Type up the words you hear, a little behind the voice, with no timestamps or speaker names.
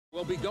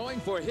Will be going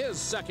for his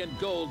second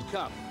Gold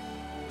Cup.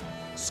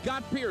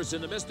 Scott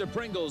Pearson, the Mr.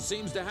 Pringles,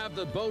 seems to have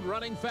the boat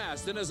running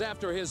fast and is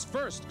after his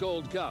first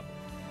Gold Cup.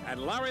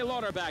 And Larry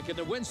Lauterbach in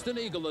the Winston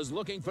Eagle is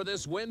looking for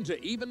this win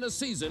to even the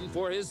season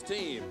for his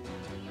team.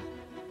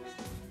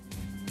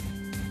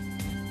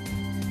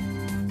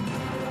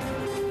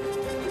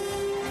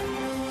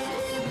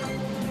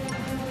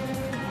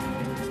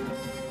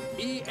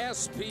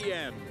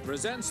 ESPN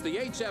presents the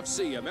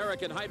HFC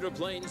American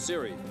Hydroplane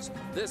Series.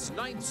 This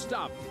ninth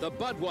stop, the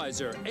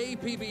Budweiser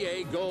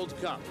APBA Gold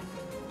Cup.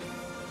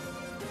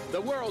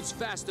 The world's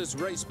fastest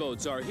race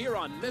boats are here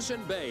on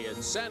Mission Bay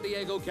in San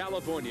Diego,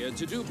 California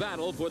to do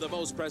battle for the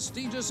most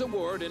prestigious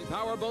award in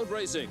powerboat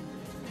racing,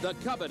 the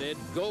coveted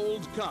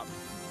Gold Cup.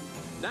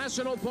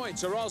 National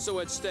points are also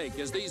at stake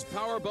as these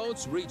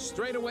powerboats reach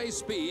straightaway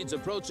speeds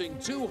approaching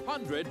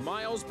 200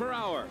 miles per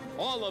hour,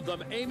 all of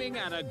them aiming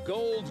at a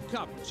Gold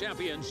Cup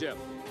championship.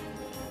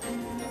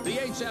 The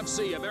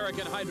HFC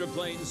American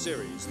Hydroplane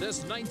Series,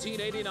 this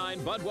 1989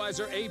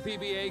 Budweiser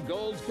APBA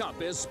Gold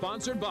Cup is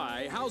sponsored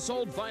by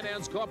Household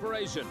Finance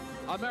Corporation,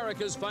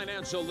 America's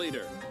financial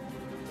leader.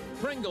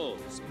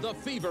 Pringles, the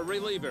fever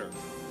reliever.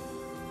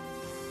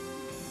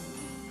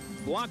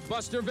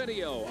 Blockbuster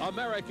Video,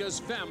 America's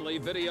family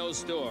video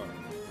store.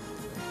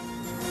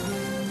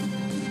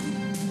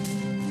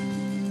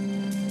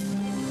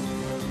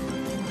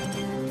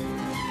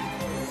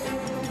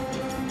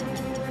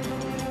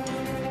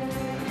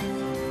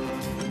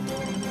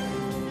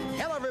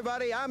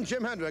 I'm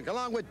Jim Hendrick,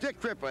 along with Dick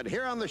Crippen,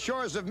 here on the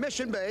shores of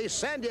Mission Bay,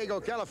 San Diego,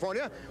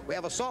 California. We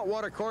have a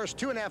saltwater course,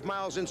 2.5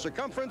 miles in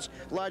circumference,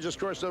 largest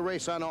course they'll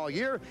race on all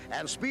year,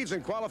 and speeds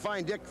in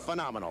qualifying, Dick,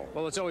 phenomenal.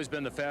 Well, it's always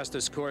been the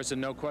fastest course,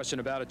 and no question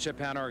about it. Chip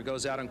Hanauer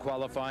goes out in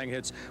qualifying,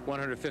 hits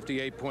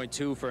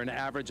 158.2 for an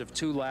average of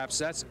 2 laps.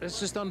 That's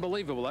just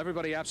unbelievable.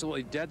 Everybody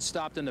absolutely dead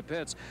stopped in the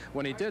pits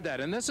when he did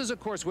that. And this is a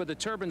course where the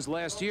turbines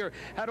last year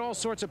had all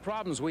sorts of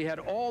problems. We had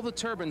all the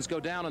turbines go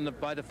down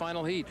by the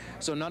final heat,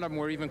 so none of them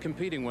were even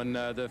competing when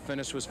the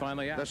finish was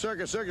finally out. The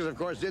Circus, of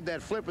course, did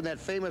that flip and that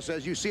famous,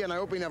 as you see on the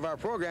opening of our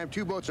program,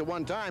 2 boats at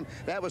one time.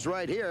 That was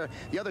right here.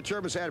 The other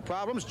turbines had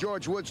problems.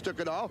 George Woods took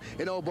it all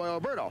in Old Boy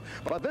Alberto.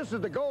 But this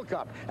is the Gold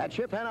Cup, and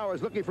Chip Hanauer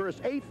is looking for his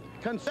 8th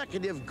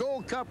consecutive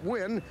Gold Cup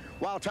win,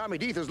 while Tommy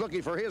Deeth is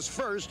looking for his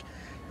first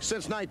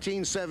since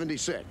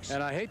 1976.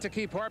 And I hate to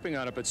keep harping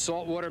on it, but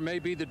saltwater may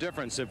be the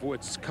difference if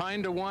it's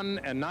kind of one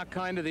and not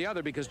kind of the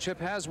other, because Chip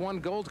has won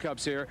Gold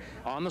Cups here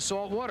on the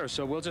saltwater,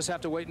 so we'll just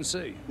have to wait and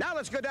see. Now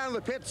let's go down to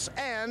the pits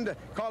and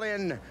call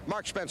in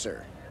Mark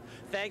Spencer.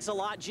 Thanks a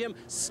lot, Jim.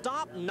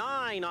 Stop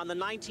 9 on the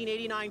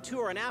 1989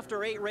 Tour, and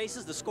after 8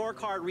 races, the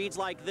scorecard reads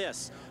like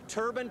this.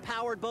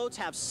 Turbine-powered boats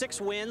have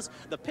 6 wins.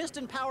 The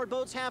piston-powered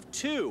boats have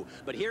 2.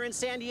 But here in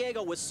San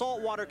Diego, with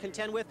saltwater to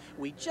contend with,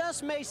 we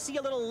just may see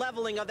a little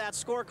leveling of that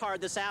scorecard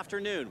this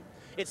afternoon.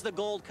 It's the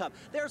Gold Cup.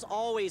 There's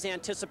always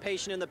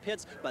anticipation in the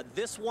pits, but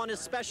this one is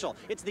special.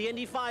 It's the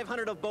Indy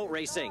 500 of boat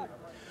racing.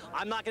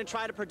 I'm not going to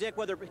try to predict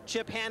whether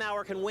Chip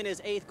Hanauer can win his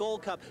 8th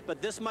Gold Cup,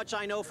 but this much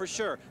I know for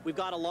sure. We've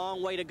got a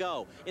long way to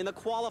go. In the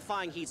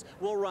qualifying heats,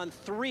 we'll run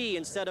 3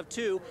 instead of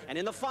 2, and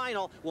in the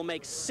final, we'll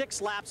make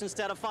 6 laps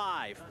instead of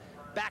 5.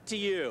 Back to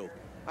you.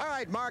 All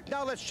right, Mark,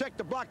 now let's check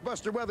the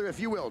blockbuster weather, if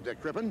you will,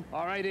 Dick Crippen.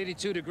 All right,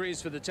 82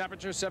 degrees for the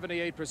temperature,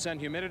 78%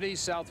 humidity,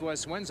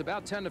 southwest winds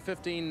about 10 to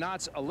 15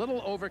 knots, a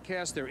little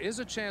overcast. There is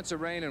a chance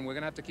of rain, and we're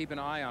going to have to keep an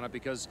eye on it,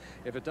 because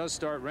if it does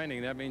start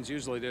raining, that means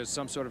usually there's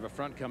some sort of a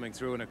front coming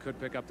through, and it could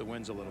pick up the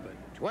winds a little bit.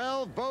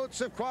 12 boats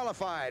have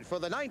qualified for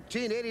the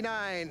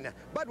 1989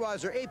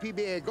 Budweiser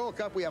APBA Gold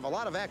Cup. We have a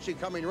lot of action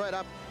coming right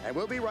up, and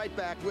we'll be right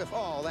back with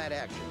all that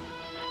action.